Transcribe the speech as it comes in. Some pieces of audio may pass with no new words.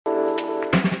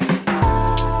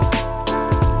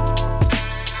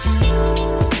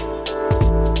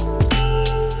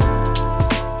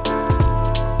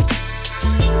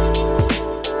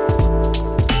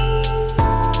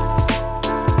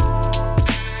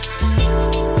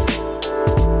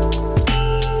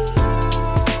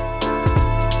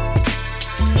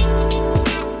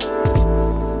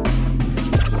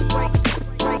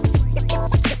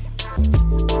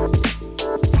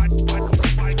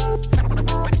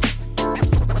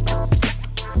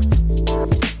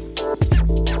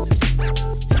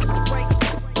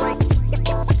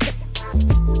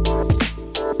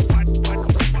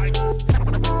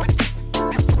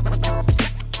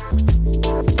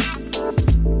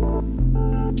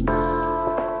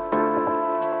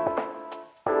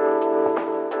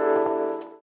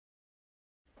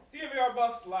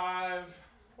Buffs Live.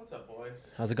 What's up,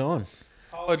 boys? How's it going?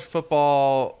 College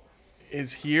football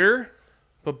is here,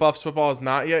 but Buffs football is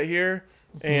not yet here.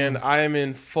 And I am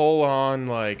in full-on,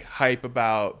 hype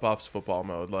about Buffs football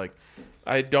mode.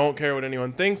 I don't care what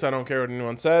anyone thinks. I don't care what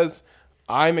anyone says.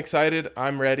 I'm excited.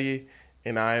 I'm ready.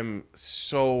 And I'm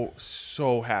so,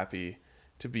 so happy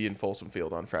to be in Folsom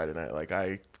Field on Friday night.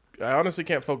 I honestly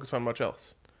can't focus on much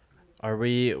else.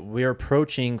 We're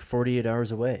approaching 48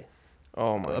 hours away.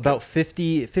 Oh, my About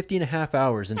 50 and a half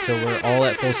hours until we're all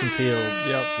at Folsom Field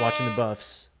watching the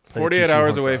Buffs. play 48 TCU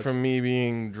hours Horned away Frogs. from me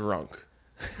being drunk.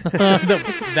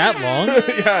 That long?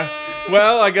 Yeah.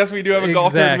 Well, I guess we do have a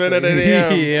golf tournament at 8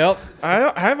 a.m. Yep.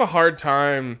 I have a hard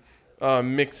time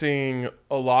mixing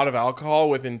a lot of alcohol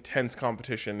with intense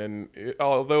competition. And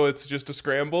although it's just a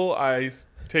scramble, I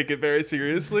take it very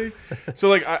seriously.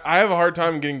 So, I have a hard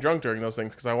time getting drunk during those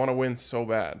things because I want to win so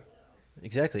bad.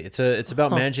 Exactly. It's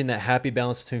about managing that happy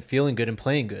balance between feeling good and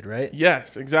playing good, right?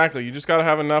 Yes, exactly. You just got to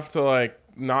have enough to,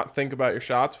 not think about your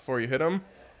shots before you hit them.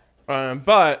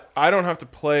 But I don't have to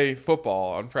play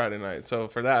football on Friday night. So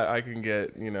for that, I can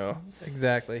get,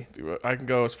 Exactly. I can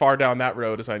go as far down that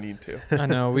road as I need to. I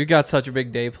know. We've got such a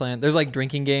big day planned. There's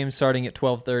drinking games starting at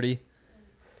 12:30.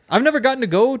 I've never gotten to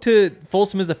go to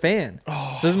Folsom as a fan. So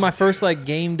this is my first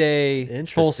game day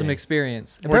Interesting. Folsom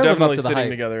experience. It We're better live definitely up to the sitting hype.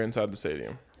 together inside the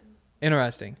stadium.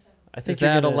 Interesting. I think Is you're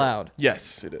that gonna- allowed?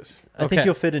 Yes, it is. I think Okay.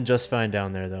 you'll fit in just fine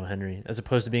down there, though, Henry, as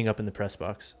opposed to being up in the press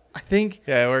box. I think.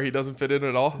 Yeah, where he doesn't fit in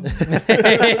at all.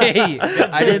 Hey,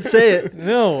 I didn't say it.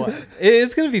 no,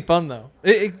 it's gonna be fun though,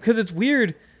 because it's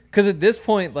weird. Because at this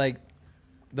point,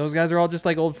 those guys are all just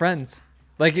old friends.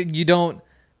 You don't.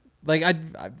 I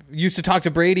used to talk to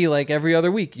Brady every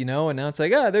other week, and now it's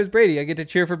there's Brady. I get to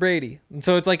cheer for Brady, and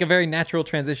so it's a very natural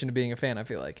transition to being a fan. I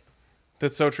feel like.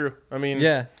 That's so true. I mean,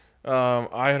 Yeah.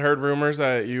 I had heard rumors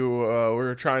that you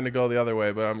were trying to go the other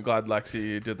way, but I'm glad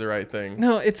Lexi did the right thing.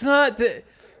 No, it's not that.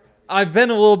 I've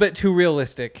been a little bit too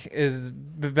realistic. Is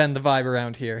been the vibe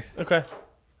around here. Okay,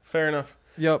 fair enough.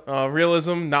 Yep.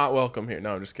 Realism not welcome here.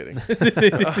 No, I'm just kidding.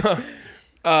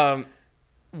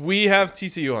 We have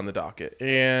TCU on the docket,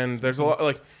 and there's a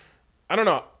lot. I don't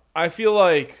know. I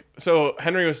feel so.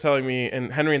 Henry was telling me,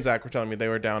 and Henry and Zach were telling me they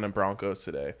were down in Broncos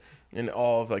today, and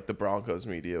all of the Broncos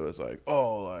media was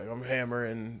I'm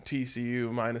hammering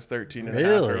TCU minus 13 and a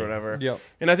half or Really? whatever. Yep.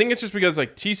 And I think it's just because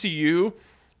TCU,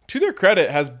 to their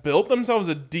credit, has built themselves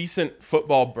a decent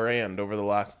football brand over the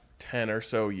last 10 or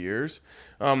so years,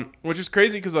 which is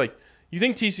crazy because you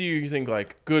think TCU, you think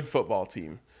good football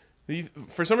team.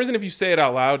 For some reason, if you say it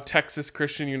out loud, Texas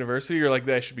Christian University, you're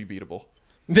they should be beatable.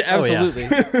 Absolutely.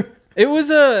 It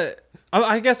was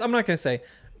I guess I'm not going to say.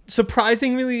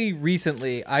 Surprisingly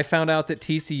recently, I found out that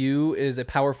TCU is a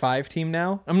Power 5 team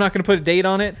now. I'm not going to put a date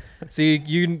on it. So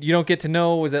you don't get to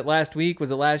know, was it last week?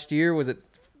 Was it last year? Was it,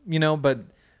 but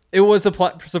it was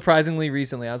surprisingly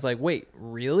recently. I was like, wait,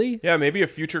 really? Yeah, maybe a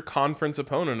future conference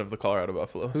opponent of the Colorado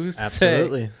Buffaloes. Who's to say?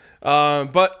 Absolutely.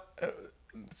 But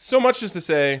so much just to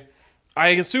say, I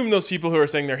assume those people who are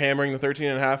saying they're hammering the 13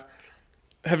 and a half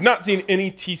have not seen any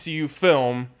TCU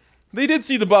film. They did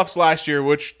see the Buffs last year,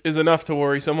 which is enough to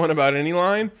worry someone about any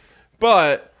line.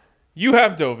 But you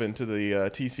have dove into the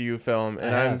TCU film,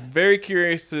 and I'm very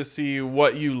curious to see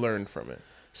what you learned from it.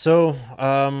 So,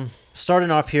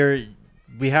 starting off here,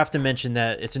 we have to mention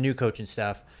that it's a new coaching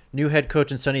staff. New head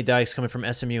coach and Sonny Dykes coming from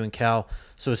SMU and Cal.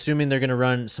 So, assuming they're going to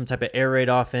run some type of air raid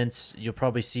offense, you'll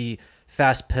probably see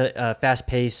fast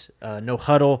pace, no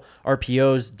huddle,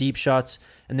 RPOs, deep shots.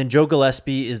 And then Joe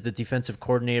Gillespie is the defensive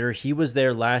coordinator. He was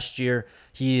there last year.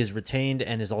 He is retained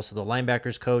and is also the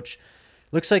linebackers coach.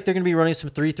 Looks like they're going to be running some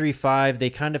 3-3-5. They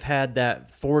kind of had that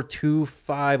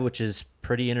 4-2-5, which is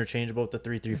pretty interchangeable with the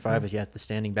 3-3-5 if you have the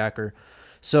standing backer.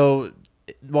 So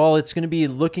while it's going to be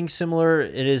looking similar,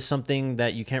 it is something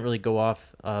that you can't really go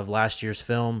off of last year's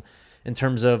film in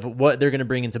terms of what they're going to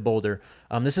bring into Boulder.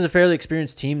 This is a fairly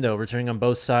experienced team, though, returning on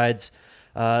both sides.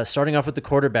 Starting off with the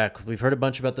quarterback, we've heard a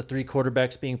bunch about the three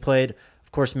quarterbacks being played.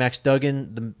 Of course, Max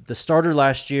Duggan, the starter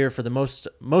last year for the most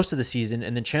of the season,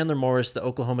 and then Chandler Morris, the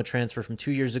Oklahoma transfer from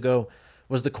 2 years ago,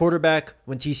 was the quarterback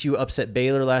when TCU upset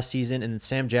Baylor last season, and then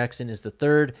Sam Jackson is the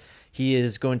third. He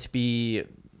is going to be...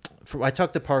 I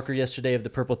talked to Parker yesterday of the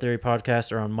Purple Theory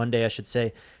podcast, or on Monday, I should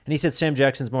say, and he said Sam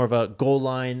Jackson's more of a goal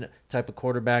line type of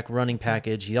quarterback, running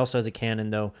package. He also has a cannon,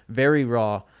 though, very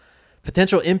raw.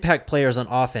 Potential impact players on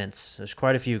offense. There's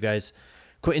quite a few guys.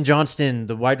 Quentin Johnston,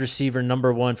 the wide receiver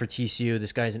 #1 for TCU.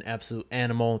 This guy's an absolute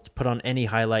animal. To put on any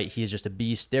highlight, he is just a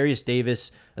beast. Darius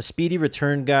Davis, a speedy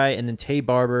return guy, and then Tay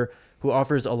Barber, who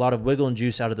offers a lot of wiggle and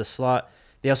juice out of the slot.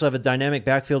 They also have a dynamic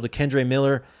backfield with Kendre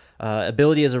Miller,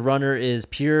 Ability as a runner is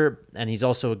pure, and he's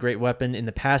also a great weapon in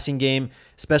the passing game,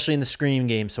 especially in the screen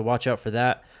game, so watch out for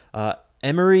that.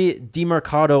 Emery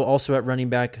DeMarcado, also at running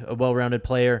back, a well-rounded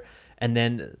player. And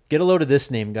then get a load of this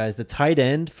name, guys. The tight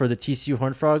end for the TCU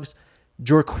Horned Frogs,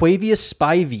 Jorquavius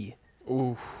Spivey.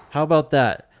 Ooh, How about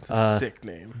that? it's a sick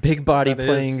name. Big body That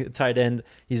playing tight end.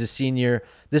 He's a senior.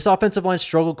 This offensive line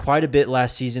struggled quite a bit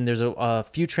last season. There's a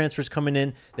few transfers coming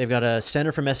in. They've got a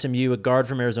center from SMU, a guard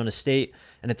from Arizona State,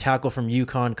 and a tackle from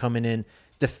UConn coming in.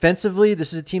 Defensively,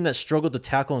 this is a team that struggled to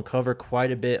tackle and cover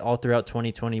quite a bit all throughout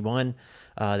 2021.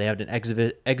 They had an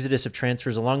exodus of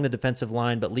transfers along the defensive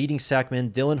line, but leading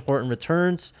sackman Dylan Horton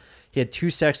returns. He had 2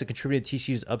 sacks that contributed to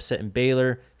TCU's upset in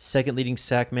Baylor. Second leading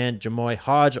sackman Jamoy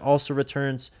Hodge also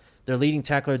returns. Their leading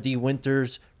tackler D.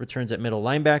 Winters returns at middle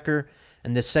linebacker.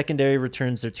 And this secondary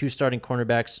returns their 2 starting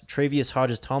cornerbacks, Travius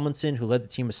Hodges Tomlinson, who led the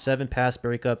team with 7 pass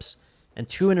breakups and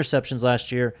 2 interceptions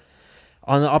last year.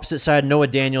 On the opposite side, Noah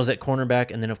Daniels at cornerback,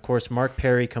 and then, of course, Mark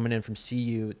Perry coming in from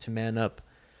CU to man up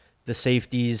the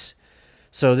safeties.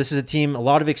 So this is a team, a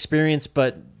lot of experience,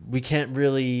 but we can't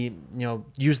really,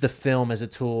 use the film as a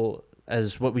tool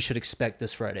as what we should expect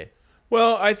this Friday.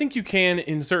 Well, I think you can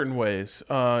in certain ways,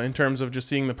 in terms of just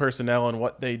seeing the personnel and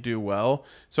what they do well.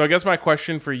 So I guess my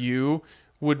question for you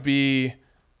would be,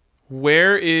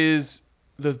 where is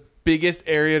the biggest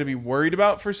area to be worried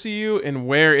about for CU, and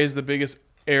where is the biggest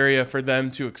area for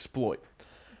them to exploit?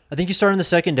 I think you start in the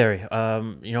secondary. I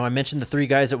mentioned the 3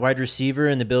 guys at wide receiver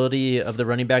and the ability of the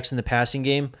running backs in the passing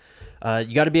game.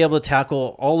 You got to be able to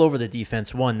tackle all over the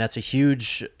defense. One, that's a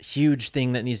huge, huge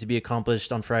thing that needs to be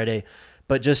accomplished on Friday.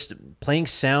 But just playing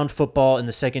sound football in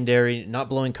the secondary, not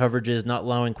blowing coverages, not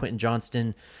allowing Quentin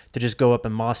Johnston to just go up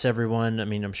and moss everyone. I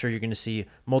mean, I'm sure you're going to see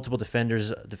multiple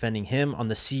defenders defending him. On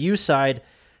the CU side,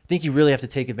 I think you really have to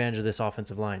take advantage of this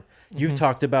offensive line. You've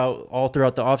talked about all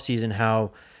throughout the offseason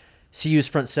how CU's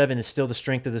front 7 is still the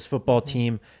strength of this football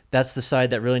team. That's the side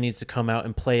that really needs to come out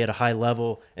and play at a high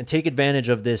level and take advantage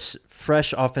of this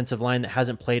fresh offensive line that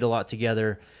hasn't played a lot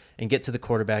together and get to the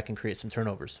quarterback and create some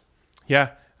turnovers.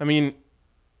 Yeah, I mean,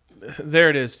 there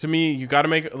it is. To me, you got to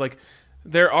make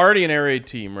they're already an air raid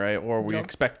team, right? Or we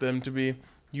expect them to be.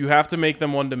 You have to make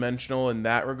them one-dimensional in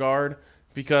that regard,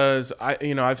 because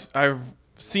I've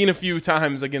seen a few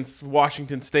times against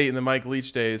Washington State in the Mike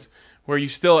Leach days where you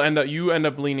still end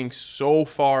up leaning so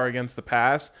far against the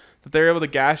pass that they're able to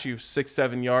gash you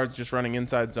 6-7 yards just running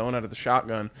inside zone out of the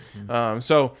shotgun.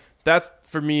 So that's,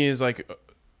 for me, is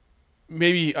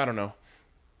maybe, I don't know,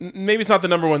 maybe it's not the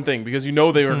number one thing, because they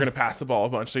were going to pass the ball a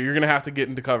bunch, so you're going to have to get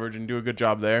into coverage and do a good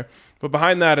job there. But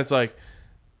behind that, it's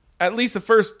at least the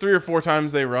first 3 or 4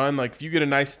 times they run, if you get a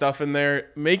nice stuff in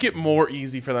there, make it more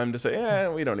easy for them to say,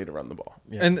 we don't need to run the ball.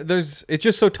 Yeah. And it's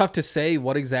just so tough to say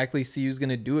what exactly CU is going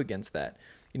to do against that.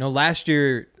 Last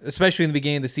year, especially in the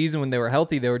beginning of the season when they were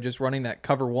healthy, they were just running that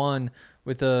cover 1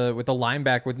 with a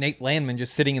linebacker, with Nate Landman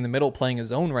just sitting in the middle playing a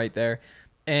zone right there.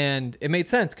 And it made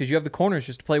sense because you have the corners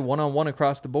just to play one-on-one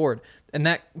across the board. And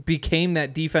that became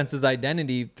that defense's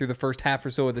identity through the first half or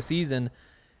so of the season.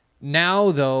 Now,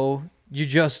 though, you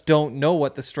just don't know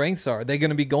what the strengths are. Are they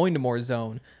going to be going to more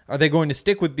zone? Are they going to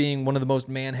stick with being one of the most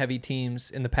man-heavy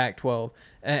teams in the Pac-12?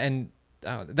 And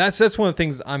that's one of the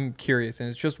things I'm curious in.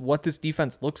 It's just what this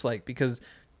defense looks like, because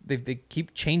they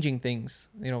keep changing things.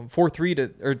 4-3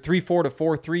 to or 3-4 to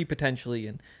 4-3 potentially,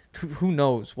 and who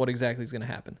knows what exactly is going to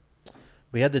happen.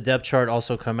 We had the depth chart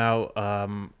also come out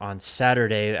on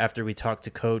Saturday after we talked to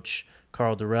Coach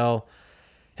Carl Durrell.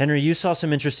 Henry, you saw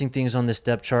some interesting things on this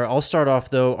depth chart. I'll start off,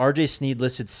 though. R.J. Sneed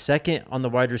listed second on the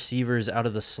wide receivers out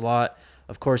of the slot.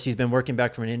 Of course, he's been working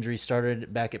back from an injury,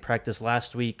 started back at practice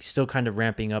last week, still kind of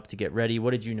ramping up to get ready.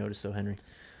 What did you notice, though, Henry?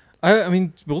 I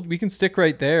mean, we can stick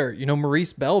right there.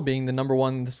 Maurice Bell being the number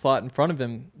 1 in the slot in front of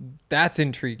him, that's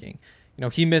intriguing.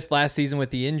 He missed last season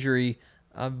with the injury,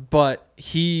 but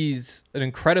he's an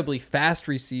incredibly fast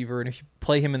receiver, and if you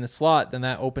play him in the slot, then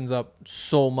that opens up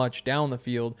so much down the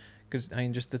field, because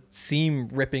just the seam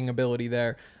ripping ability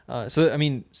there.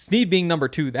 Sneed being number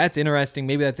 2, that's interesting.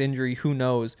 Maybe that's injury, who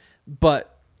knows?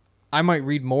 But I might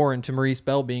read more into Maurice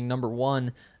Bell being number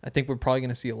 1. I think we're probably going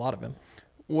to see a lot of him.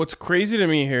 What's crazy to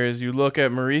me here is you look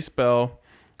at Maurice Bell.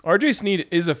 R.J. Sneed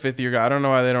is a 5th-year guy. I don't know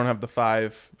why they don't have the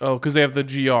 5. Oh, because they have the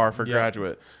GR for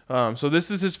graduate. So this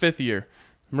is his 5th year.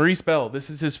 Maurice Bell, this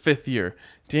is his 5th year.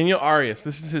 Daniel Arias,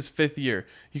 this is his 5th year.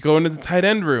 You go into the tight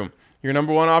end room. Your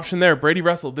number 1 option there, Brady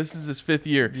Russell, this is his 5th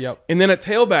year. Yep. And then at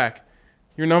tailback,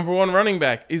 your number 1 running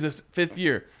back is his 5th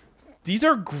year. These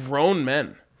are grown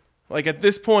men. At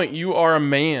this point, you are a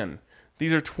man.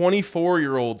 These are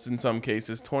 24-year-olds in some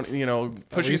cases,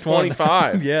 pushing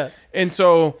 25. Yeah. And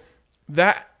so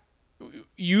that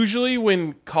usually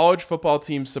when college football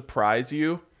teams surprise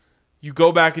you, you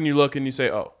go back and you look and you say,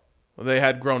 oh, well, they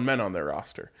had grown men on their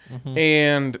roster.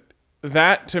 And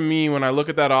that, to me, when I look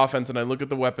at that offense and I look at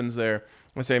the weapons there,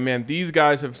 I say, man, these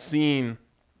guys have seen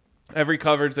every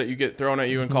coverage that you get thrown at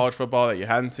you in college football that you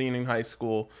hadn't seen in high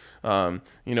school.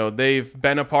 They've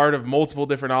been a part of multiple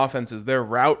different offenses. Their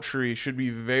route tree should be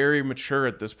very mature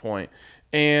at this point.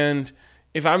 And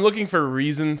if I'm looking for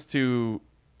reasons to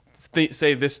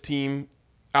say this team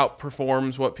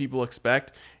outperforms what people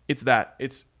expect, it's that.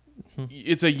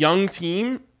 It's a young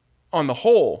team on the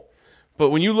whole,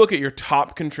 but when you look at your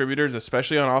top contributors,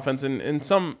 especially on offense and in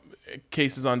some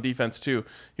cases on defense too,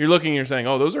 you're looking and you're saying,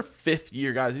 oh, those are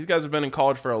fifth-year guys. These guys have been in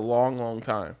college for a long, long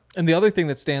time. And the other thing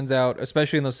that stands out,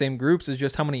 especially in those same groups, is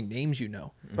just how many names you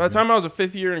know. By the time I was a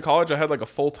fifth year in college, I had like a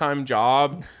full-time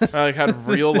job. I had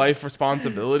real life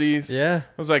responsibilities. Yeah.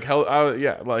 I was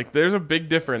like, there's a big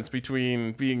difference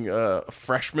between being a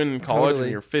freshman in college and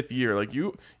your fifth year. Like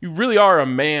you really are a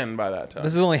man by that time.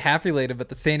 This is only half related, but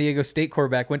the San Diego State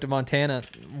quarterback went to Montana.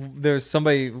 There's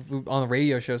somebody on the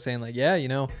radio show saying like,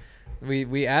 yeah,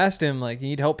 we asked him, like, you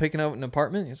need help picking up an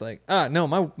apartment? He's like, no,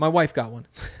 my wife got one.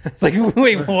 It's like,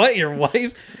 wait, what? Your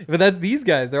wife? But that's these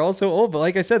guys. They're all so old. But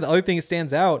like I said, the other thing that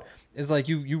stands out is like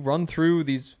you run through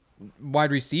these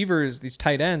wide receivers, these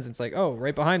tight ends. And it's like, oh,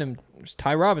 right behind him, there's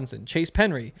Ty Robinson, Chase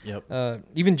Penry. Yep.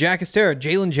 Even Jack Estera.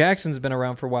 Jalen Jackson's been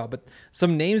around for a while. But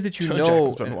some names that you know.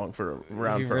 Jackson's been around for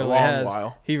a long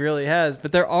while. He really has.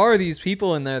 But there are these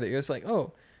people in there that you're just like,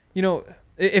 oh,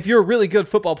 if you're a really good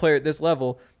football player at this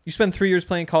level, you spend 3 years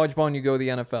playing college ball and you go to the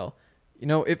NFL.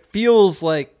 It feels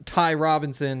like Ty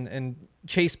Robinson and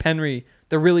Chase Penry,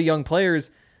 they're really young players.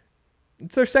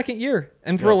 It's their second year.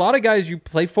 And for a lot of guys, you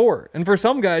play 4. And for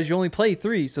some guys, you only play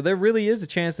 3. So there really is a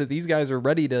chance that these guys are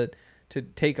ready to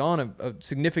take on a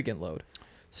significant load.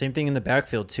 Same thing in the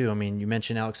backfield, too. I mean, you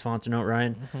mentioned Alex Fontenot,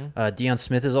 Ryan. Deion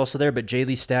Smith is also there, but Jay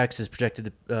Lee Stacks is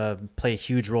projected to play a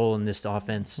huge role in this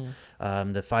offense.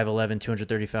 The 5'11",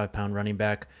 235-pound running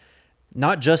back.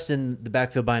 Not just in the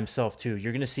backfield by himself, too.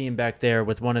 You're going to see him back there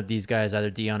with one of these guys, either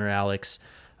Deion or Alex.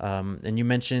 And you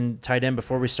mentioned tight end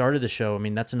before we started the show. I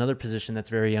mean, that's another position that's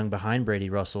very young behind Brady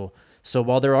Russell. So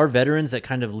while there are veterans that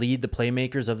kind of lead the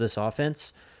playmakers of this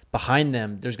offense, behind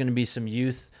them, there's going to be some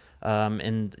youth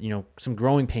and some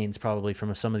growing pains probably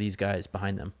from some of these guys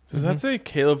behind them. Does that say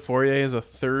Caleb Fourier is a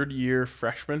third-year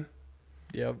freshman?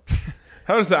 Yep.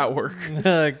 How does that work?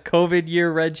 COVID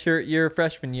year, redshirt year,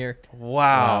 freshman year.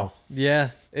 Wow.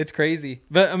 Yeah, it's crazy.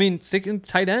 But, I mean, sticking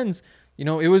tight ends,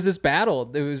 it was this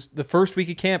battle. It was the first week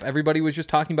of camp. Everybody was just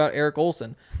talking about Eric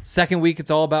Olson. Second week,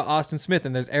 it's all about Austin Smith,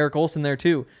 and there's Eric Olson there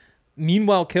too.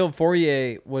 Meanwhile, Caleb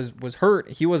Fourier was hurt.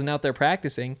 He wasn't out there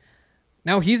practicing.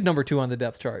 Now he's number 2 on the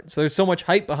depth chart. So there's so much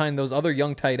hype behind those other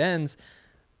young tight ends.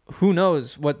 Who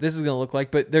knows what this is going to look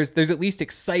like, but there's at least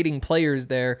exciting players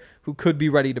there who could be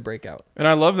ready to break out. And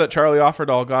I love that Charlie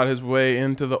Offerdahl got his way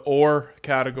into the or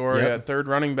category at third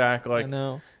running back. Like, I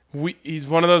know. He's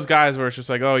one of those guys where it's just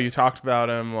like, oh, you talked about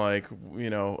him, like,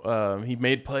 he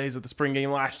made plays at the spring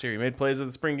game last year. He made plays at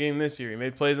the spring game this year. He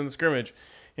made plays in the scrimmage.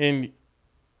 And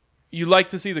you like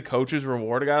to see the coaches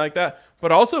reward a guy like that,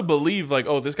 but also believe, like,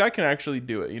 oh, this guy can actually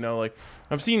do it. Like,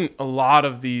 I've seen a lot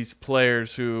of these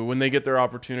players who, when they get their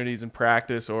opportunities in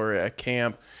practice or at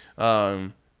camp,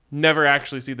 never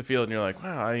actually see the field. And you're like,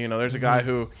 wow, there's a guy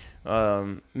who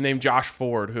named Josh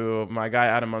Ford, who my guy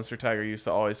Adam Munster Tiger used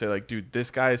to always say, like, dude, this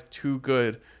guy is too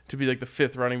good to be like the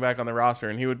 5th running back on the roster.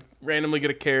 And he would randomly get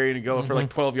a carry and go for like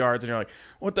 12 yards. And you're like,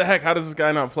 what the heck? How does this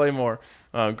guy not play more?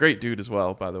 Great dude as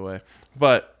well, by the way.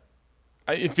 But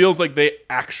it feels like they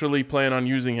actually plan on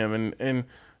using him, and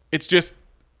it's just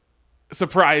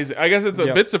surprising. I guess it's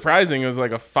a bit surprising. It was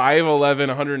like a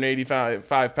 5'11",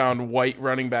 185-pound white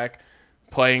running back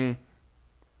playing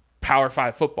Power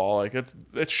 5 football. Like,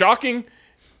 it's shocking,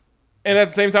 and at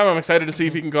the same time, I'm excited to see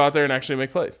if he can go out there and actually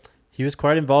make plays. He was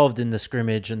quite involved in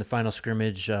the final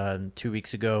scrimmage 2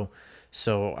 weeks ago,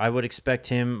 so I would expect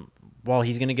him, while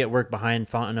he's going to get work behind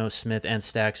Fontenot, Smith, and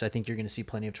Stacks, I think you're going to see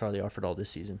plenty of Charlie Offerdahl this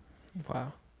season.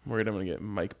 Wow. I'm worried I'm going to get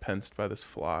Mike Penced by this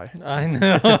fly. I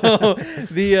know.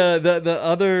 The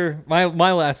other, my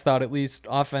last thought, at least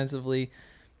offensively,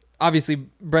 obviously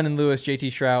Brendan Lewis, JT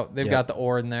Shrout, they've got the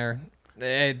oar in there.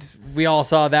 We all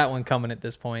saw that one coming at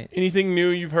this point. Anything new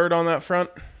you've heard on that front?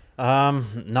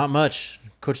 Not much.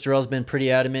 Coach Durrell's been pretty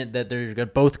adamant that they're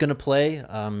both going to play.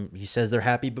 He says they're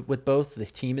happy with both. The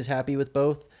team is happy with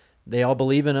both. They all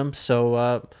believe in him.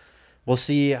 So we'll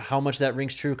see how much that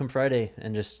rings true come Friday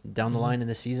and just down the line in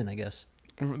the season, I guess.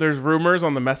 There's rumors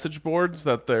on the message boards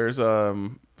that there's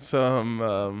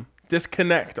some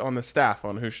disconnect on the staff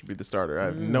on who should be the starter. I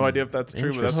have no idea if that's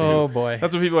true, but that's, Oh boy.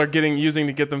 that's what people are using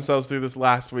to get themselves through this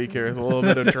last week here. Is a little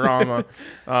bit of drama.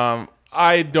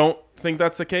 I don't think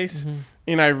that's the case,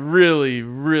 and I really,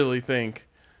 really think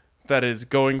that is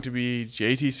going to be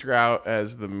JT Stroud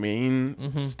as the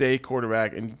mainstay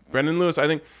quarterback, and Brendan Lewis. I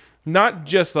think not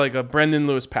just like a Brendan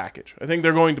Lewis package. I think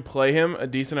they're going to play him a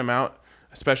decent amount,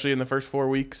 especially in the first 4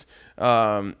 weeks,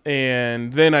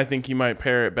 and then I think he might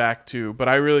pare it back to. But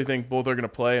I really think both are going to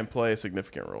play a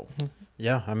significant role.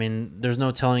 Yeah, I mean, there's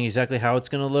no telling exactly how it's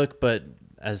going to look, but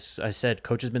as I said,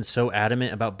 coach has been so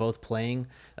adamant about both playing.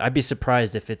 I'd be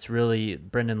surprised if it's really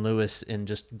Brendan Lewis in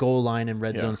just goal line and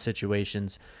red zone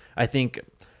situations. I think,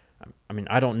 I mean,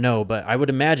 I don't know, but I would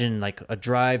imagine like a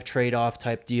drive trade-off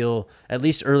type deal, at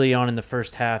least early on in the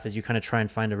first half as you kind of try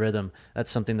and find a rhythm. That's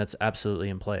something that's absolutely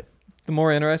in play. The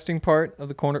more interesting part of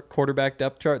the quarterback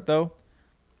depth chart, though,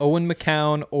 Owen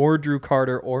McCown or Drew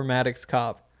Carter or Maddox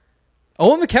Cobb.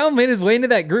 Owen McCown made his way into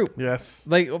that group. Yes.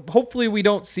 Like, hopefully we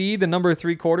don't see the number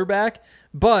 3 quarterback,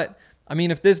 but, I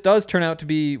mean, if this does turn out to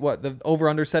be, the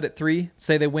over-under set at 3,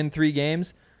 say they win 3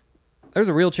 games, there's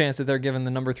a real chance that they're giving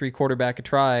the number 3 quarterback a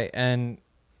try, and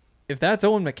if that's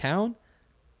Owen McCown,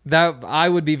 that I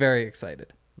would be very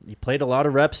excited. He played a lot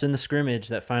of reps in the scrimmage,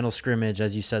 that final scrimmage,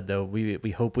 as you said, though.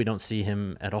 We hope we don't see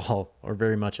him at all or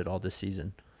very much at all this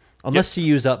season. Unless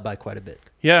CU's up by quite a bit.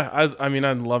 Yeah, I mean,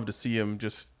 I'd love to see him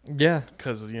just Yeah.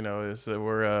 because,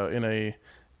 we're in a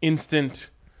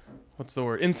instant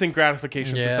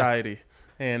gratification society.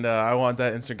 And I want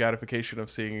that instant gratification of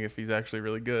seeing if he's actually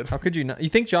really good. How could you not? You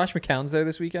think Josh McCown's there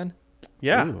this weekend?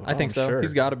 Yeah. Ooh, I think so. sure.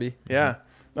 He's got to be. Yeah.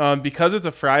 Because it's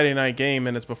a Friday night game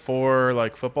and it's before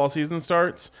like football season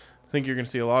starts, I think you're going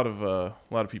to see a lot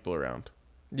of people around.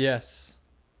 Yes.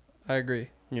 I agree.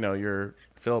 Your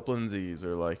Philip Lindsay's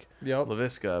or like Yep.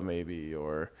 LaVisca maybe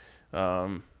or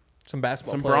Some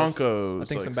basketball some players. Broncos. I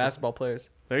think like some basketball players.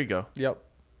 There you go. Yep.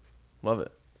 Love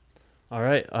it. All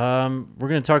right. We're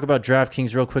going to talk about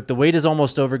DraftKings real quick. The wait is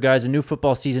almost over, guys. A new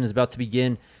football season is about to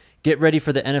begin. Get ready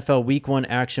for the NFL Week 1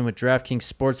 action with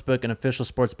DraftKings Sportsbook, an official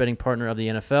sports betting partner of the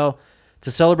NFL.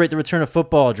 To celebrate the return of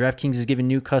football, DraftKings is giving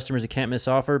new customers a can't-miss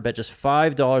offer. Bet just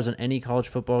 $5 on any college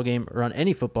football game or on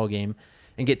any football game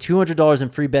and get $200 in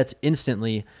free bets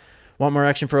instantly. Want more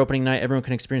action for opening night? Everyone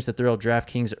can experience the thrill of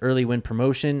DraftKings early win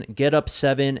promotion. Get up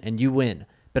 7 and you win.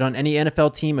 Bet on any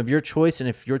NFL team of your choice, and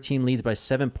if your team leads by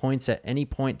 7 points at any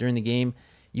point during the game,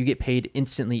 you get paid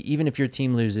instantly, even if your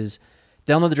team loses.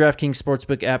 Download the DraftKings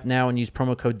Sportsbook app now and use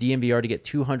promo code DNVR to get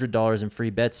 $200 in free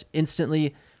bets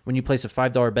instantly when you place a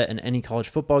 $5 bet in any college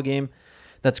football game.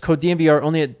 That's code DNVR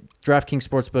only at DraftKings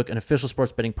Sportsbook, an official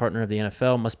sports betting partner of the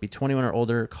NFL. Must be 21 or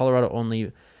older, Colorado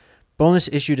only. Bonus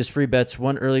issued as free bets.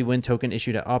 1 early win token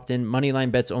issued at opt-in.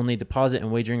 Moneyline bets only. Deposit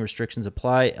and wagering restrictions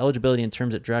apply. Eligibility and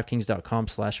terms at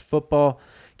DraftKings.com/football.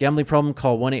 Gambling problem?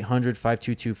 Call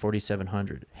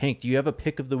 1-800-522-4700. Hank, do you have a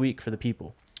pick of the week for the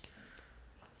people?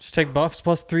 Just take Buffs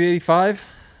plus 385.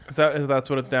 That's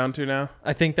what it's down to now?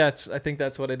 I think that's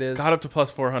what it is. Got up to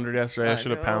plus 400 yesterday. I should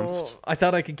have pounced. I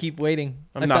thought I could keep waiting.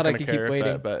 I'm not going to care if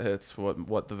that bet hits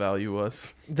what the value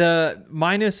was. The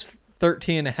minus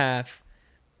 13.5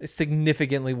 is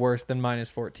significantly worse than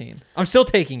minus 14. I'm still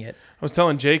taking it. I was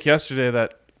telling Jake yesterday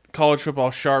that college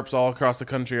football sharps all across the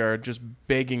country are just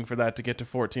begging for that to get to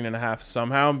 14.5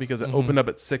 somehow because it opened up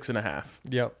at 6.5.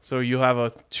 Yep. So you have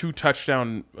a 2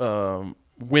 touchdown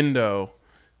window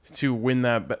to win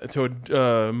that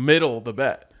to middle the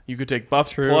bet. You could take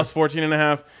Buffs plus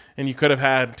 14.5, and you could have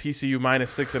had TCU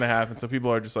minus 6.5, and so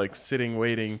people are just like sitting,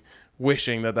 waiting,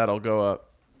 wishing that that'll go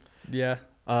up. Yeah.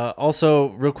 Also,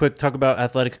 real quick, talk about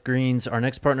Athletic Greens. Our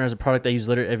next partner has a product I use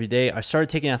literally every day. I started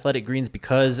taking Athletic Greens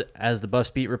because, as the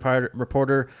Buffs beat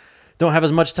reporter, don't have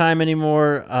as much time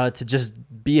anymore to just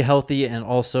be healthy, and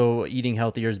also eating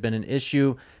healthier has been an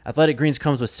issue. Athletic Greens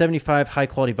comes with 75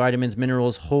 high-quality vitamins,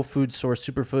 minerals, whole food source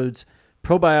superfoods,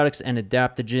 probiotics, and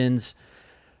adaptogens.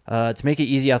 To make it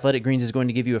easy, Athletic Greens is going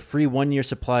to give you a free 1-year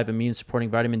supply of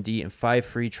immune-supporting vitamin D and 5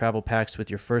 free travel packs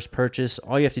with your first purchase.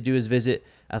 All you have to do is visit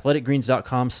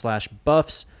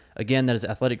athleticgreens.com/buffs. Again, that is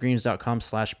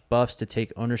athleticgreens.com/buffs to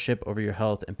take ownership over your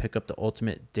health and pick up the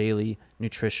ultimate daily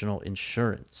nutritional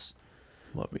insurance.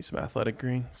 Love me some Athletic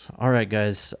Greens. All right,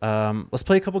 guys. Let's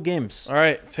play a couple games. All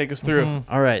right, take us through.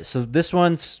 All right, so this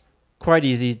one's quite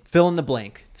easy. Fill in the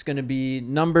blank. It's going to be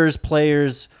numbers,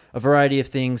 players, a variety of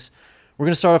things. We're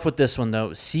going to start off with this one,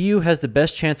 though. CU has the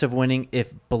best chance of winning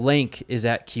if blank is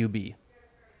at QB.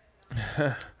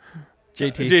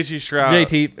 JT Stroud.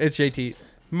 JT. It's JT.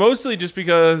 Mostly just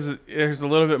because there's a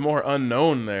little bit more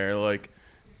unknown there. Like,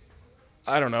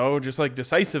 I don't know, just like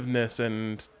decisiveness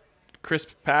and crisp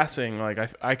passing. Like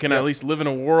I can Yep. at least live in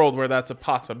a world where that's a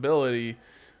possibility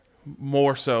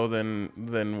more so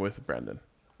than with Brendan.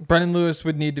 Brendan Lewis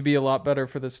would need to be a lot better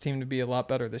for this team to be a lot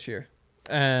better this year.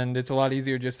 And it's a lot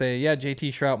easier to just say, yeah, JT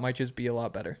Shrout might just be a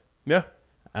lot better. Yeah.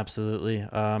 Absolutely.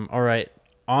 All right.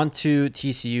 On to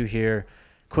TCU here.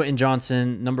 Quentin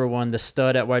Johnson, number 1, the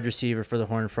stud at wide receiver for the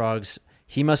Horned Frogs.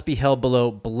 He must be held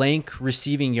below blank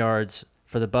receiving yards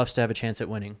for the Buffs to have a chance at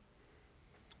winning.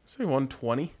 Say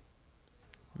 120.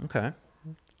 Okay.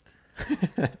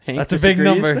 That's a big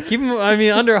number. Keep him,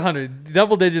 under 100.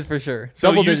 Double digits for sure. So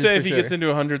Double you digits say for if he sure. gets into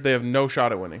 100, they have no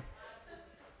shot at winning.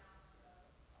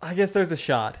 I guess there's a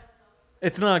shot.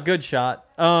 It's not a good shot.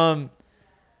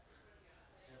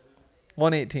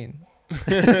 118.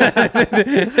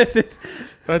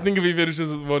 I think if he finishes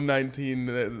with 119,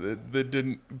 that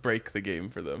didn't break the game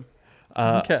for them.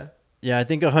 Okay. Yeah, I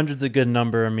think 100's a good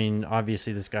number. I mean,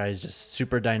 obviously this guy is just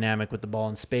super dynamic with the ball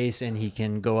in space, and he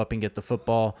can go up and get the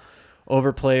football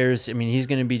over players. I mean, he's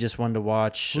going to be just one to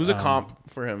watch. Who's a comp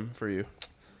for him for you?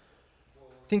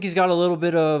 I think he's got a little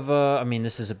bit of,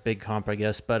 this is a big comp, I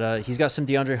guess, but he's got some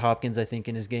DeAndre Hopkins, I think,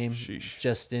 in his game. Sheesh.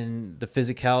 Just in the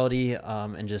physicality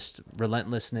and just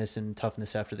relentlessness and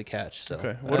toughness after the catch. So.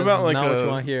 Okay. What about like not what you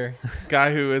want a to hear?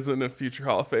 guy who isn't a future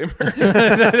Hall of Famer?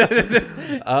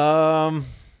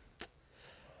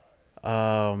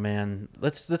 Oh man,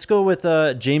 let's go with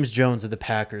James Jones of the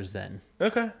Packers then.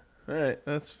 Okay. All right.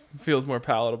 That feels more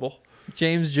palatable.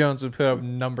 James Jones would put up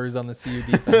numbers on the CU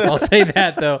defense. I'll say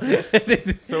that, though.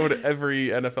 So would every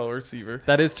NFL receiver.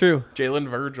 That is true. Jalen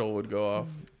Virgil would go off.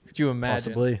 Could you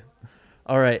imagine? Possibly.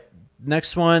 All right,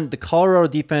 next one, the Colorado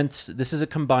defense. This is a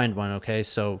combined one, okay?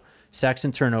 So sacks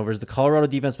and turnovers. The Colorado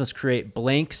defense must create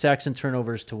blank sacks and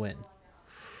turnovers to win.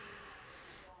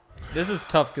 This is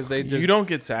tough because they just... You don't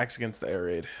get sacks against the air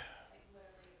raid.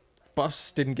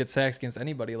 Buffs didn't get sacks against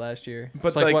anybody last year. But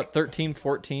It's like, like- what, 13,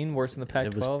 14? Worse than the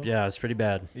It was, Pac-12? yeah, it's pretty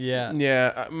bad. Yeah.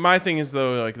 Yeah, my thing is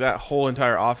though, like that whole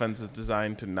entire offense is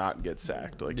designed to not get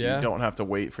sacked. Like Yeah. you don't have to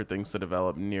wait for things to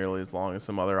develop nearly as long as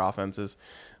some other offenses,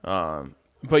 but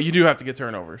you do have to get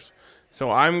turnovers. So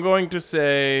I'm going to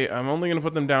say I'm only going to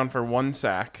put them down for 1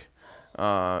 sack,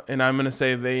 and I'm going to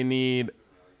say they need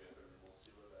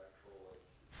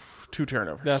 2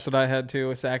 turnovers. That's what I had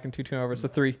too, a sack and 2 turnovers, so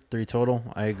 3. 3 total.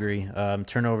 I agree.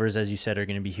 Turnovers, as you said, are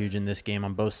going to be huge in this game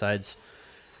on both sides.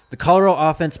 The Colorado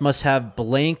offense must have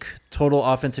blank total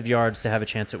offensive yards to have a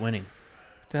chance at winning.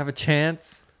 To have a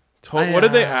chance. What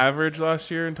did they average last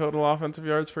year in total offensive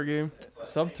yards per game?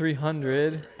 Sub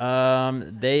 300.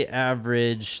 They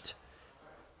averaged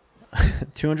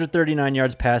 239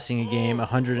 yards passing a game,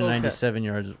 197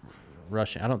 yards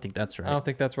rushing. I don't think that's I right. don't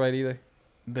think that's right either.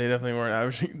 They definitely weren't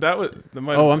averaging.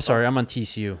 I'm sorry. I'm on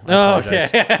TCU. I Oh, apologize.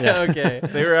 okay. Yeah. Okay.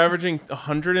 They were averaging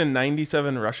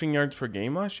 197 rushing yards per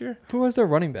game last year. Who was their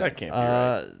running That back? can't be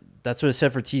right. That's what it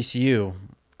said for TCU.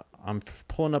 I'm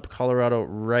pulling up Colorado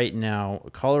right now.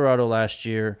 Colorado last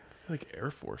year, I feel like Air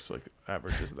Force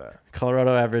averages that.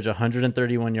 Colorado averaged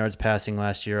 131 yards passing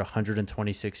last year,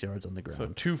 126 yards on the ground. So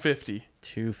 250.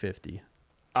 250.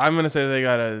 I'm gonna say they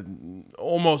gotta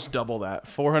almost double that.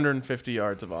 450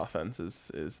 yards of offense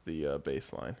is the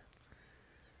baseline.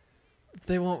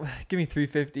 They won't give me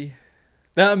 350.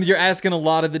 You're asking a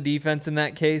lot of the defense in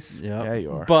that case. Yeah.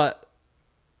 you are. But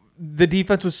the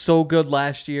defense was so good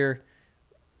last year.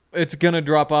 It's going to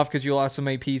drop off because you lost so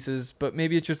many pieces, but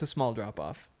maybe it's just a small drop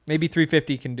off. Maybe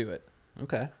 350 can do it.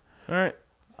 Okay. All right.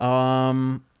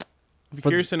 Um, I'd be For-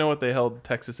 curious to know what they held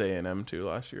Texas A&M to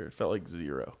last year. It felt like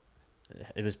 0.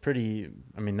 it was pretty.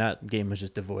 I mean, that game was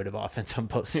just devoid of offense on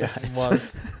both Yes.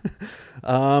 sides. It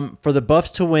was. For the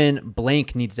Buffs to win,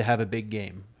 blank needs to have a big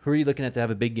game. Who are you looking at to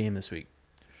have a big game this week?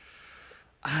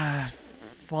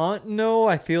 Fontenot,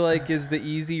 I feel like, is the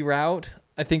easy route.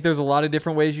 I think there's a lot of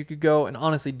different ways you could go, and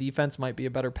honestly, defense might be a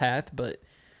better path, but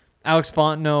Alex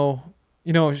Fontenot,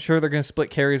 sure, they're going to split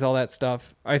carries, all that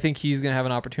stuff. I think he's going to have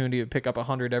an opportunity to pick up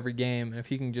 100 every game, and if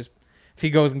he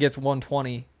goes and gets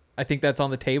 120, I think that's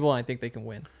on the table, and I think they can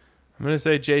win. I'm gonna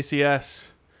say JCS,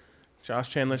 Josh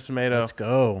Chandler-Tomato. Let's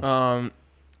go.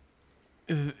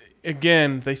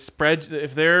 Again, they spread.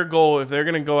 If they're going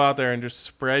to go out there and just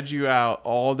spread you out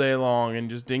all day long and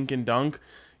just dink and dunk,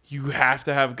 you have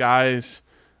to have guys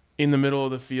in the middle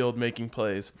of the field making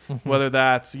plays. Whether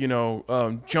that's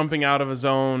jumping out of a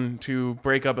zone to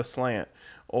break up a slant,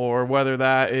 or whether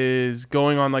that is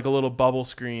going on like a little bubble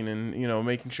screen and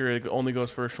making sure it only goes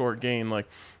for a short gain. Like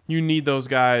you need those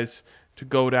guys to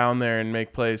go down there and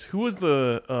make plays. Who was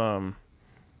the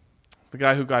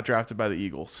guy who got drafted by the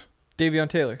Eagles? Davion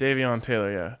Taylor. Davion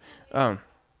Taylor, yeah.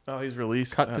 He's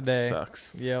released. Cut That today.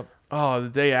 sucks. Yep. Oh, the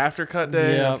day after cut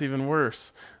day. Yep. That's even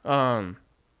worse. He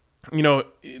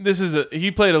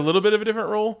played a little bit of a different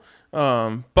role,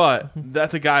 but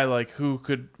that's a guy like who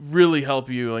could really help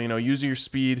you. Using your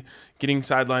speed, getting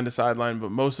sideline to sideline,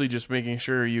 but mostly just making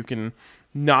sure you can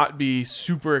not be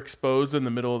super exposed in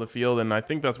the middle of the field. And I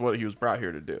think that's what he was brought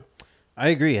here to do. I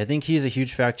agree. I think he's a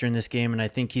huge factor in this game, and I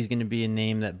think he's going to be a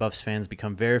name that Buffs fans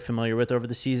become very familiar with over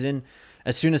the season.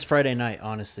 As soon as Friday night,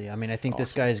 honestly. I mean, I think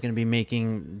this guy is going to be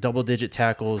making double-digit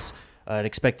tackles. I'd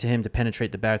expect him to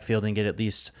penetrate the backfield and get at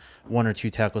least 1 or 2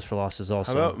 tackles for losses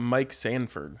also. How about Mike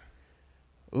Sanford?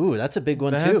 Ooh, that's a big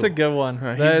one, too. That's a good one.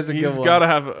 He's got to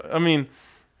have. I mean,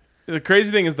 the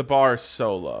crazy thing is the bar is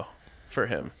so low for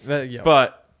him,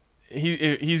 but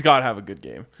he's got to have a good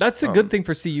game. That's a good thing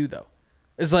for CU though.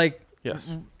 It's like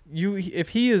yes, if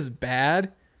he is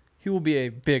bad, he will be a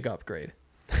big upgrade.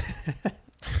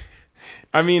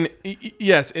 I mean,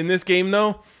 yes. In this game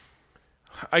though,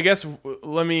 I guess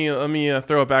let me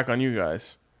throw it back on you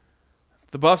guys.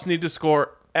 The Buffs need to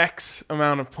score X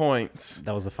amount of points.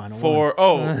 That was the final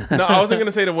one. No, I wasn't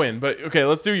gonna say to win, but okay,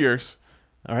 let's do yours.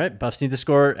 All right, Buffs need to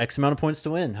score X amount of points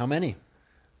to win. How many?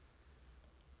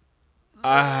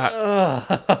 I've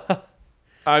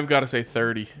got to say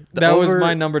 30. That was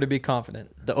my number to be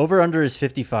confident. The over-under is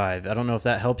 55. I don't know if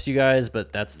that helps you guys,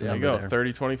 but that's the number there.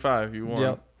 30-25. You won.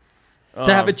 Yep.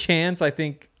 To have a chance, I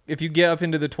think if you get up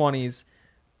into the 20s,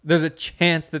 there's a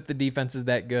chance that the defense is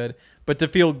that good. But to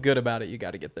feel good about it, you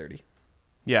got to get 30.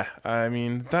 Yeah, I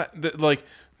mean,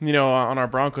 on our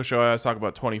Broncos show, I always talk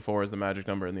about 24 as the magic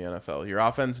number in the NFL. Your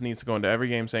offense needs to go into every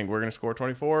game saying we're going to score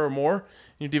 24 or more.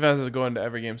 Your defense has to go into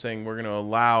every game saying we're going to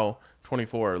allow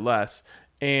 24 or less.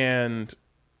 And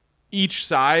each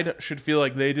side should feel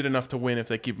like they did enough to win if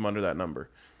they keep them under that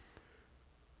number.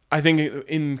 I think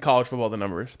in college football, the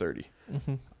number is 30.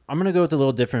 Mm-hmm. I'm going to go with a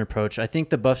little different approach. I think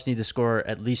the Buffs need to score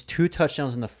at least 2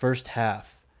 touchdowns in the first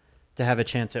half to have a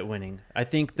chance at winning. I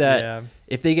think that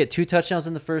if they get 2 touchdowns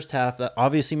in the first half, that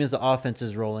obviously means the offense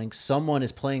is rolling. Someone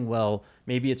is playing well.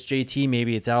 Maybe it's JT,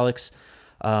 maybe it's Alex.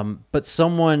 But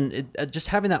just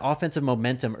having that offensive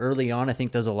momentum early on, I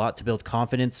think does a lot to build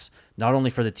confidence, not only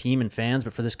for the team and fans,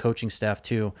 but for this coaching staff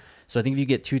too. So I think if you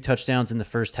get 2 touchdowns in the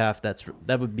first half,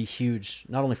 that would be huge,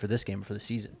 not only for this game, but for the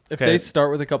season. If they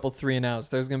start with a couple 3-and-outs,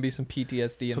 there's going to be some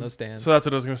PTSD in those stands. So that's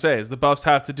what I was going to say, is the Buffs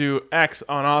have to do X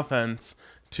on offense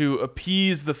to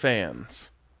appease the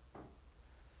fans.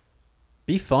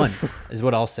 Be fun is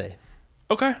what I'll say.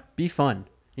 Okay. Be fun.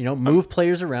 Move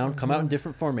players around, come out in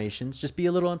different formations, just be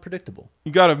a little unpredictable.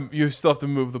 You still have to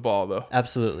move the ball though.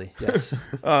 Absolutely. Yes.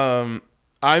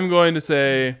 I'm going to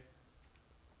say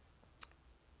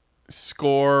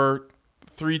score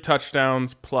 3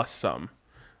 touchdowns plus some.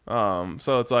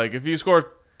 So it's like if you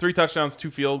score 3 touchdowns,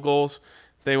 2 field goals,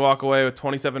 they walk away with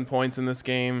 27 points in this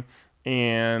game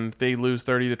and they lose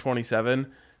 30-27.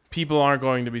 People aren't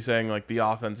going to be saying like the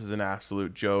offense is an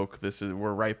absolute joke.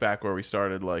 We're right back where we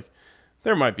started. Like,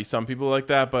 there might be some people like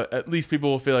that, but at least people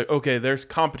will feel like, okay, there's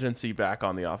competency back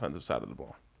on the offensive side of the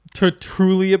ball. To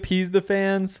truly appease the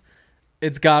fans,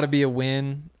 it's got to be a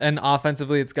win. And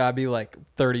offensively, it's got to be like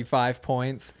 35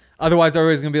 points. Otherwise, they're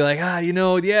always going to be like,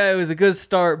 it was a good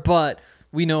start, but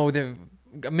we know that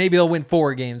maybe they'll win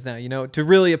 4 games now. To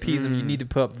really appease them, you need to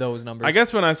put up those numbers. I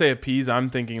guess when I say appease, I'm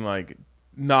thinking like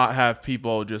not have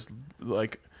people just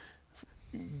like,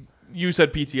 you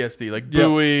said PTSD, like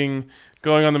booing,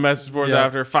 going on the message boards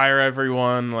after, fire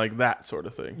everyone, like that sort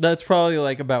of thing. That's probably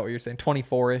like about what you're saying,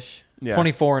 24-ish. Yeah.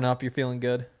 24 and up, you're feeling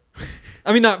good.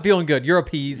 I mean, not feeling good. You're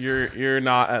appeased. You're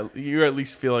not. You at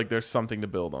least feel like there's something to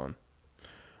build on.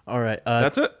 All right.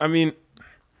 That's it. I mean,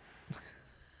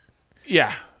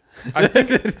 yeah. I think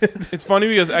it's funny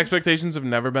because expectations have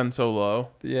never been so low.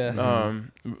 Yeah.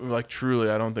 Like truly,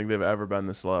 I don't think they've ever been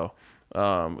this low.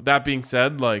 That being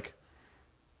said, like,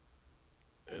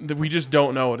 we just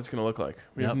don't know what it's going to look like.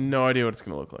 We have no idea what it's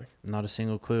going to look like. Not a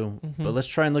single clue. Mm-hmm. But let's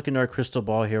try and look into our crystal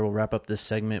ball here. We'll wrap up this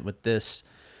segment with this.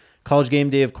 College game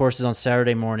day, of course, is on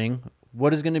Saturday morning.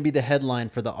 What is going to be the headline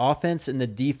for the offense and the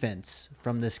defense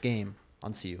from this game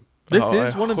on CU? This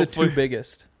is one of the 2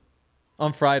 biggest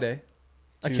on Friday.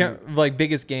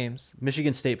 Biggest games.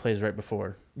 Michigan State plays right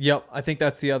before. Yep, I think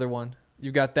that's the other one.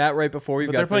 You got that right before.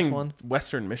 But got they're playing this one.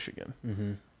 Western Michigan.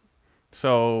 Mm-hmm.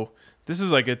 So this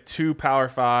is like a 2 Power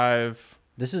 5.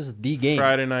 This is the game.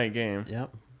 Friday night game.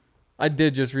 Yep. I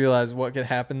did just realize what could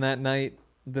happen that night.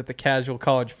 That the casual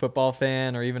college football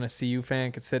fan or even a CU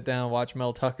fan could sit down, watch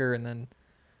Mel Tucker, and then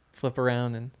flip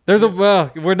around. And there's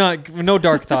we're no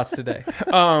dark thoughts today.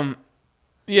 I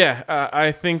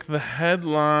think the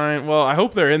headline. Well, I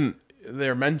hope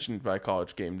they're mentioned by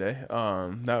College Game Day.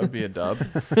 That would be a dub.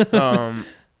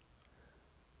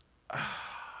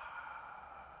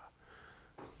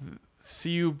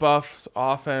 CU Buffs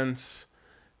offense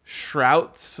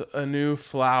shrouts a new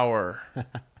flower.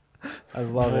 I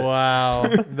love it. Wow,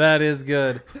 that is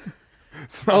good.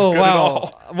 It's not Oh good at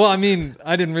all. wow. Well, I mean,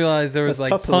 I didn't realize there was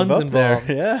That's like tough to live puns up there. involved.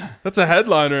 Yeah. That's a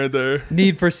headline right there.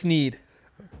 Need for Sneed.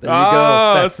 There you go.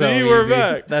 Ah, That's so see, we're easy.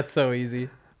 back. That's so easy.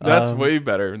 That's Um, way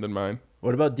better than mine.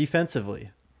 What about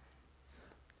defensively?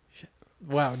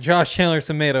 Wow, Josh Chandler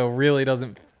Tomato really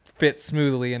doesn't fit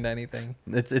smoothly into anything.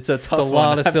 It's a tough a one.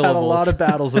 lot of I've had a lot syllables. of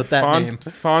battles with that name.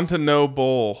 Fontenot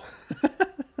Bowl.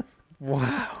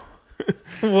 Wow.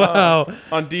 Wow.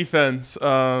 On defense,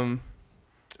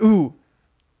 Ooh.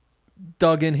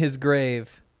 Dug in his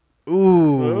grave. Ooh.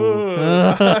 ooh,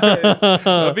 nice.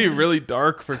 That'd be really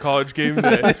dark for college game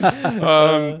day.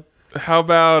 How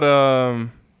about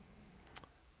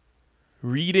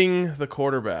reading the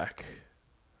quarterback,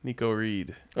 Nico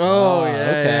Reed? Oh, Ah, yeah,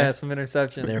 okay. yeah, some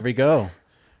interceptions. There we go.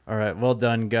 All right, well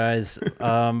done, guys.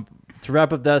 To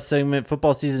wrap up that segment,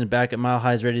 football season is back at Mile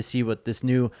High is ready to see what this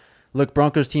new Look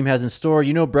Broncos team has in store.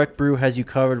 You know Breck Brew has you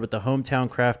covered with the hometown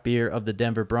craft beer of the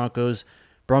Denver Broncos,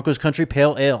 Broncos Country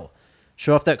Pale Ale.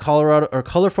 Show off that Colorado or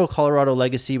colorful Colorado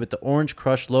legacy with the Orange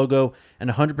Crush logo and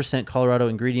 100% Colorado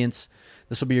ingredients.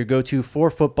 This will be your go-to for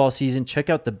football season. Check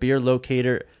out the beer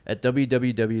locator at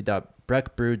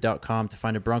www.breckbrew.com to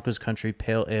find a Broncos Country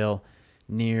Pale Ale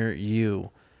near you.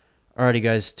 Alrighty,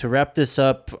 guys, to wrap this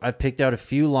up, I've picked out a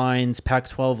few lines,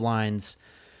 Pac-12 lines,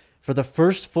 for the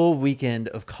first full weekend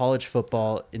of college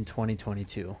football in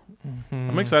 2022.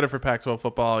 I'm excited for Pac-12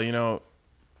 football. You know,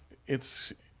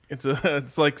 it's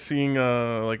like seeing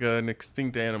an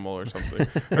extinct animal or something,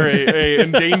 or a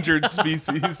endangered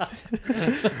species.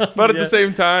 But at the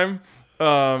same time,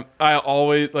 I'll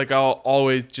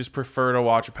always just prefer to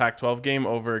watch a Pac-12 game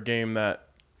over a game that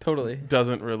Totally.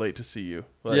 doesn't relate to CU.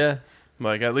 Like, Yeah.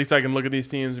 Like, at least I can look at these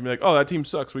teams and be like, oh, that team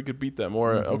sucks. We could beat them.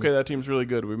 Or, okay, that team's really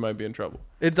good. We might be in trouble.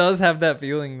 It does have that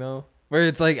feeling, though, where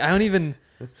it's like,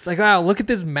 it's like, wow, look at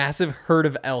this massive herd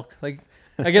of elk. Like,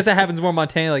 I guess that happens more in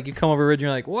Montana. Like, you come over Ridge and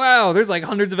you're like, wow, there's like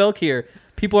hundreds of elk here.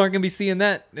 People aren't going to be seeing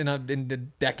that in a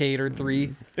decade or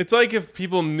three. It's like if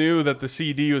people knew that the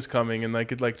CD was coming and they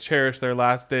could, like, cherish their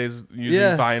last days using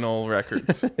vinyl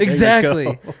records.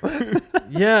 Exactly.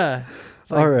 Yeah. It's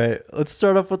like, All right, let's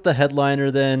start off with the headliner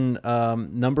then.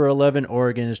 Number 11,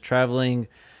 Oregon, is traveling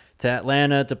to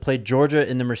Atlanta to play Georgia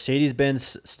in the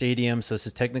Mercedes-Benz Stadium, so this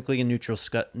is technically a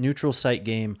neutral site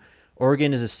game.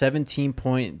 Oregon is a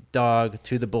 17-point dog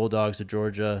to the Bulldogs of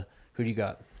Georgia. Who do you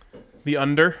got? The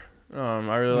under.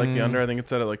 I really like the under. I think it's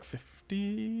set at like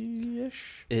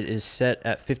 50-ish. It is set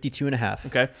at 52.5.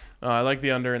 Okay. I like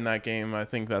the under in that game. I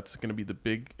think that's going to be the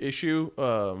big issue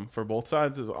for both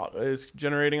sides is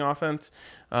generating offense.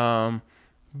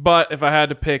 But if I had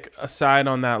to pick a side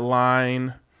on that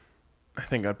line, I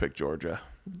think I'd pick Georgia.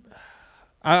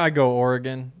 I go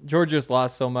Oregon. Georgia just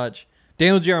lost so much.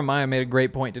 Daniel Jeremiah made a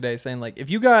great point today saying, like,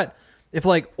 if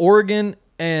like Oregon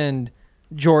and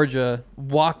Georgia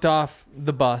walked off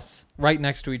the bus right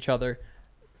next to each other,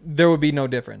 there would be no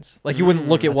difference. Like, you wouldn't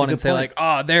look at That's a one good and say, point. like,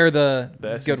 oh, they're the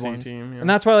The good SEC ones. team, yeah. And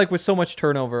that's why, like, with so much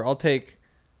turnover, I'll take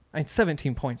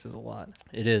 17 points is a lot.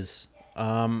 It is.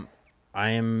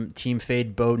 I am Team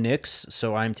Fade Bo Nix,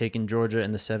 so I'm taking Georgia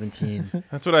in the 17.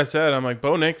 That's what I said. I'm like,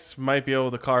 Bo Nix might be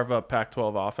able to carve up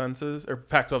Pac-12 offenses or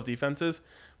Pac-12 defenses,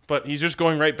 but he's just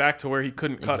going right back to where he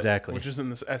couldn't cut Exactly. it, which is in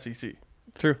the SEC.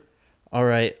 True. All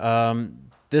right.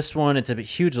 This one, it's a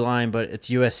huge line, but it's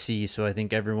USC, so I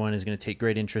think everyone is going to take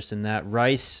great interest in that.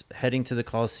 Rice heading to the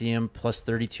Coliseum plus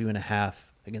 32.5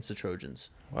 against the Trojans.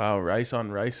 Wow, Rice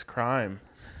on Rice crime.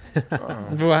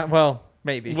 Well,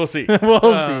 maybe. We'll see. We'll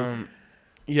see.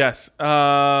 Yes.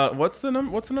 What's the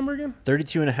number again?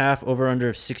 32.5 over under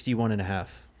of 61.5.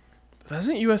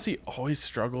 Doesn't USC always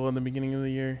struggle in the beginning of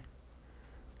the year?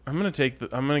 I'm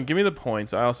gonna give me the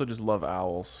points. I also just love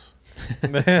owls.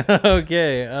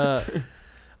 Okay.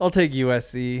 I'll take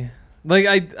USC. Like,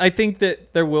 I think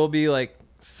that there will be like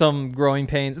some growing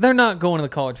pains. They're not going to the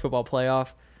college football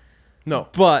playoff, No.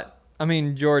 but I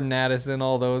mean Jordan Addison,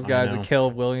 all those guys know. with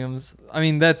Caleb Williams. I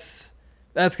mean that's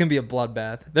gonna be a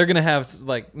bloodbath. They're gonna have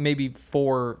like maybe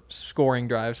 4 scoring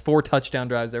drives, 4 touchdown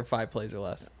drives. They're 5 plays or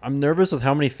less. I'm nervous with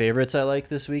how many favorites I like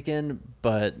this weekend,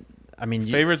 but I mean,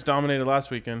 Favorites dominated last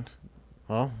weekend.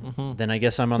 well, then I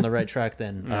guess I'm on the right track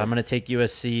then. Yeah. I'm going to take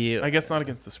USC. I guess not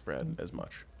against the spread as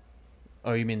much.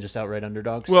 Oh, you mean just outright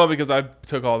underdogs? Well, because I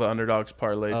took all the underdogs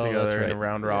parlayed Oh, that's together in a right.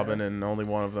 round robin, and only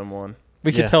one of them won.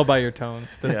 We Yeah. could tell by your tone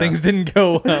that Yeah. things didn't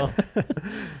go well.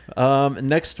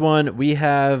 Next one, we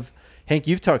have, Hank,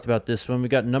 you've talked about this one. We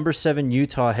got number 7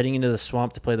 Utah heading into the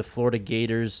Swamp to play the Florida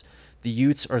Gators. The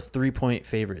Utes are 3-point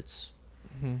favorites.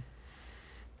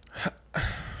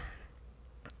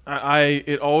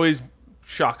 It always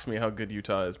shocks me how good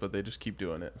Utah is, but they just keep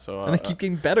doing it. So And they keep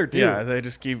getting better, too. yeah, they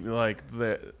just keep like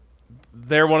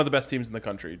they're one of the best teams in the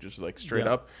country, just like straight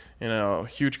up.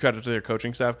 Huge credit to their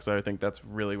coaching staff because I think that's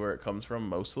really where it comes from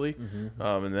mostly.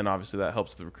 And then obviously that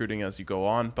helps with the recruiting as you go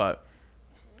on. But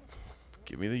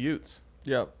give me the Utes.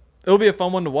 Yep. It'll be a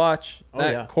fun one to watch. Oh,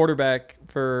 That yeah. quarterback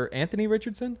for Anthony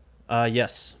Richardson?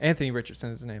 Yes. Anthony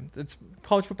Richardson is his name. It's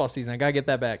college football season. I got to get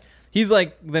that back. He's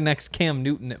like the next Cam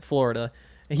Newton at Florida.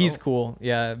 He's cool.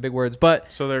 Yeah, big words.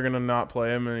 But So they're gonna not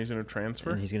play him and he's gonna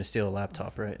transfer. And he's going to steal a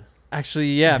laptop, right?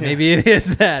 actually, yeah, maybe it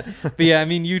is that. But yeah, I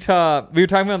mean, Utah, we were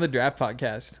talking about on the draft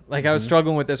podcast. Like, I was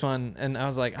struggling with this one, and I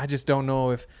was like, I just don't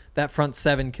know if that front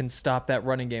seven can stop that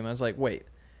running game. I was like, wait,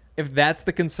 if that's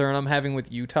the concern I'm having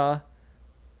with Utah,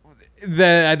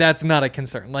 that's not a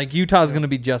concern. Like, Utah's going to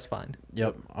be just fine.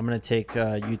 Yep. I'm going to take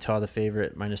Utah, the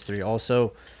favorite, -3.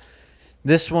 Also,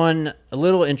 this one, a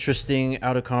little interesting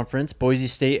out of conference. Boise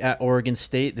State at Oregon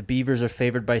State. The Beavers are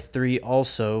favored by 3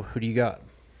 also. Who do you got?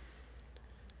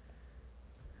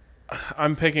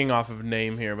 I'm picking off of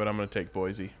name here, but I'm gonna take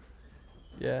Boise.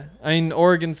 Yeah. I mean,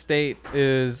 Oregon State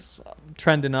is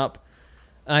trending up.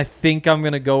 And I think I'm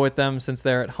going to go with them since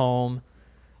they're at home.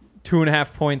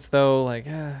 2.5 points, though. Like,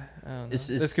 I don't know.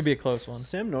 This could be a close one.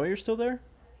 Sam Neuer still there?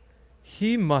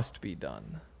 He must be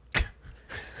done.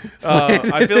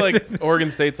 I feel like Oregon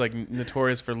State's like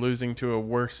notorious for losing to a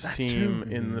worse That's team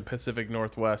true. in the Pacific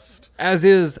Northwest. As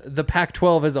is the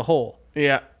Pac-12 as a whole.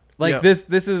 Yeah. Like, yeah.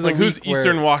 this is like a who's week where-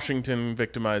 Eastern Washington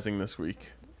victimizing this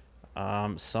week?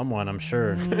 Someone, I'm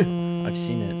sure. I've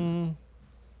seen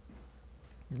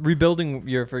Rebuilding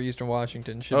year for Eastern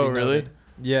Washington should be Oh, really? noted.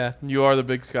 Yeah. You are the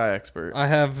Big Sky expert.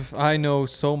 I know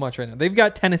so much right now. They've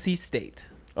got Tennessee State.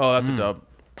 Oh, that's a dub.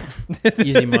 it.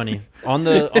 Easy money. On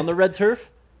the red turf?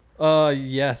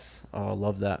 Yes. Oh,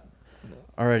 love that.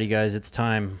 Alrighty, guys, it's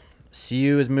time.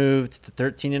 CU has moved to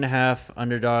 13.5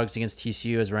 underdogs against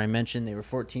TCU. As Ryan mentioned, they were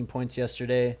 14 points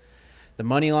yesterday. The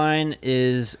money line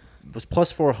was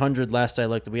plus 400 last I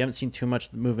looked. We haven't seen too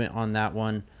much movement on that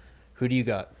one. Who do you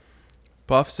got?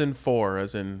 Buffs in 4,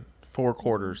 as in 4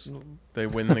 quarters. They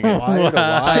win the game. Wire to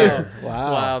wire.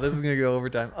 Wow. Wow, this is gonna go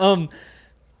overtime.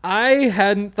 I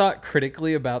hadn't thought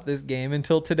critically about this game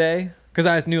until today because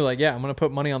I just knew, like, yeah, I'm gonna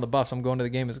put money on the Buffs. I'm going to the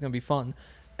game. It's gonna be fun.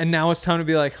 And now it's time to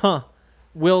be like,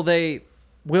 will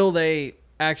they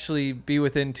actually be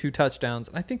within 2 touchdowns?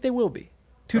 And I think they will be.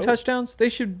 2 touchdowns? They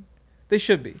should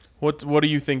be. What are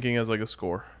you thinking as like a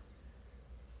score?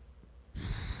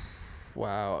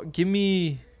 Wow. Give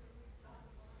me.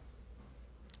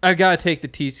 I gotta take the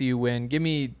TCU win. Give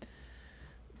me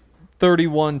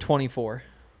 31-24.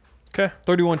 Okay.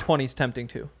 31-20 is tempting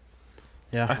too.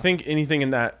 Yeah. I think anything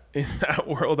in that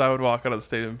world, I would walk out of the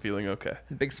stadium feeling okay.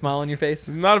 Big smile on your face.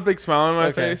 Not a big smile on my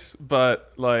Okay. face,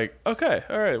 but like, okay,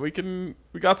 all right, we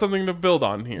got something to build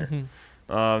on here.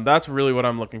 That's really what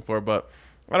I'm looking for. But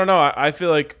I don't know. I feel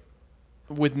like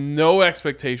with no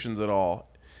expectations at all,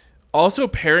 also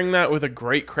pairing that with a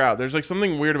great crowd, there's like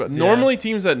something weird about. Normally,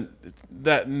 teams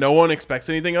that no one expects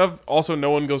anything of, also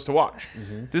no one goes to watch.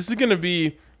 This is going to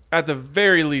be at the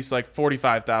very least like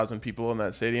 45,000 people in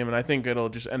that stadium, and I think it'll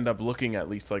just end up looking at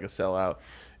least like a sellout.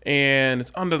 And it's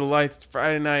under the lights. It's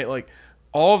Friday night. Like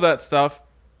all of that stuff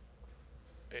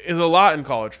is a lot in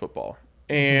college football.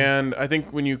 And I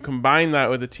think when you combine that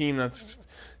with a team that's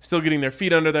still getting their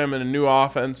feet under them in a new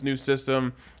offense, new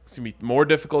system, it's going to be more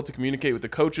difficult to communicate with the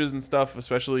coaches and stuff,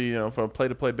 especially, from a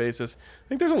play-to-play basis. I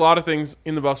think there's a lot of things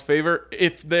in the Buffs' favor.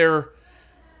 If they're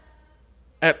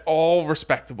at all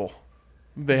respectable,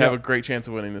 they have a great chance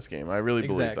of winning this game. I really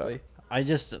believe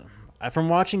that. From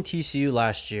watching TCU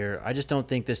last year, I just don't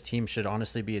think this team should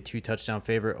honestly be a 2-touchdown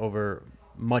favorite over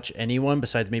much anyone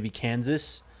besides maybe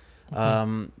Kansas.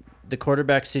 The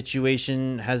quarterback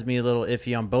situation has me a little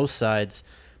iffy on both sides.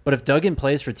 But if Duggan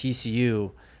plays for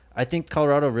TCU, I think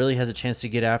Colorado really has a chance to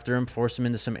get after him, force him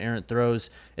into some errant throws.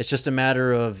 It's just a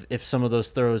matter of if some of those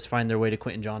throws find their way to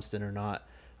Quentin Johnston or not.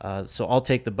 So I'll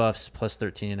take the Buffs plus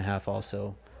 13.5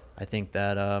 also. I think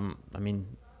that,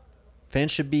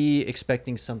 fans should be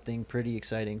expecting something pretty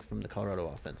exciting from the Colorado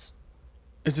offense.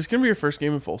 Is this going to be your first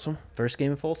game in Folsom? First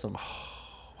game in Folsom.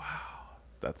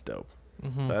 That's dope.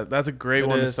 That's a great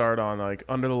one to start on. Like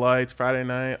under the lights, Friday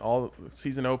night, all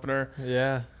season opener.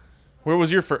 Yeah. Where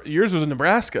was your first? Yours was in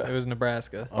Nebraska. It was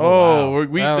Nebraska. Oh, wow.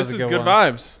 That this was is a good good one.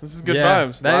 vibes. This is good Yeah,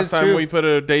 vibes. that Last is time true. we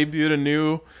debuted a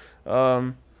new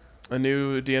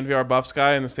DNVR Buffs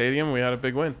guy in the stadium, we had a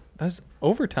big win. That's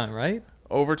overtime, right?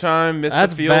 Overtime, missed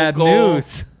That's the field bad goal.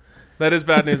 news. That is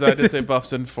bad news. I did say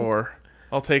Buffs in 4.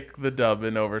 I'll take the dub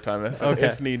in overtime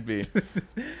if need be.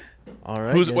 All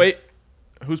right.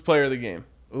 Who's player of the game?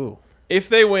 Ooh. If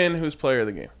they win, who's player of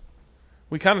the game?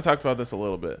 We kind of talked about this a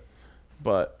little bit,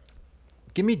 but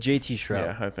Give me JT Shroud.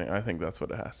 yeah, I think that's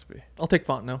what it has to be. I'll take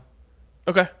Fontenot.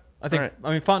 Okay. I think. All right.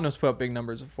 I mean, Fontenot's put up big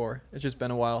numbers before. It's just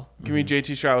been a while. Give me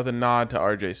JT Shroud with a nod to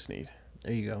RJ Sneed.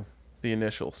 There you go. The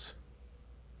initials.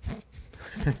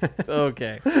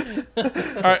 Okay.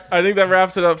 All right. I think that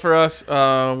wraps it up for us.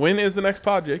 When is the next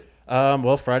pod, Jake?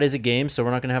 Well, Friday's a game, so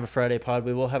we're not going to have a Friday pod.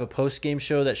 We will have a post-game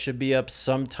show that should be up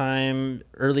sometime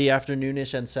early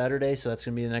afternoonish on Saturday, so that's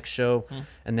going to be the next show.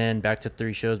 And then back to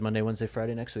 3 shows Monday, Wednesday,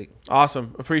 Friday next week.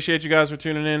 Awesome. Appreciate you guys for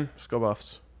tuning in. Let's go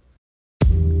Buffs.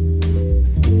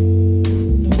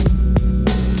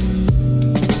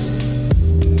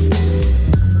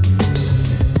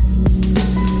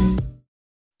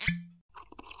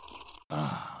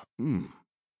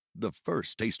 The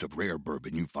first taste of rare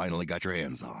bourbon you finally got your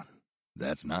hands on.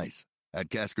 That's nice. At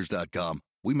Caskers.com,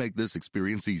 we make this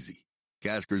experience easy.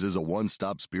 Caskers is a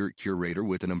one-stop spirit curator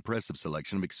with an impressive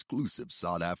selection of exclusive,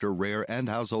 sought-after, rare, and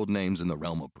household names in the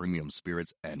realm of premium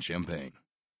spirits and champagne.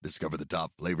 Discover the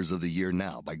top flavors of the year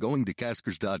now by going to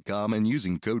Caskers.com and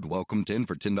using code WELCOME10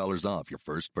 for $10 off your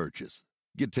first purchase.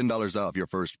 Get $10 off your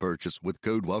first purchase with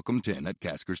code WELCOME10 at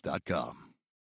Caskers.com.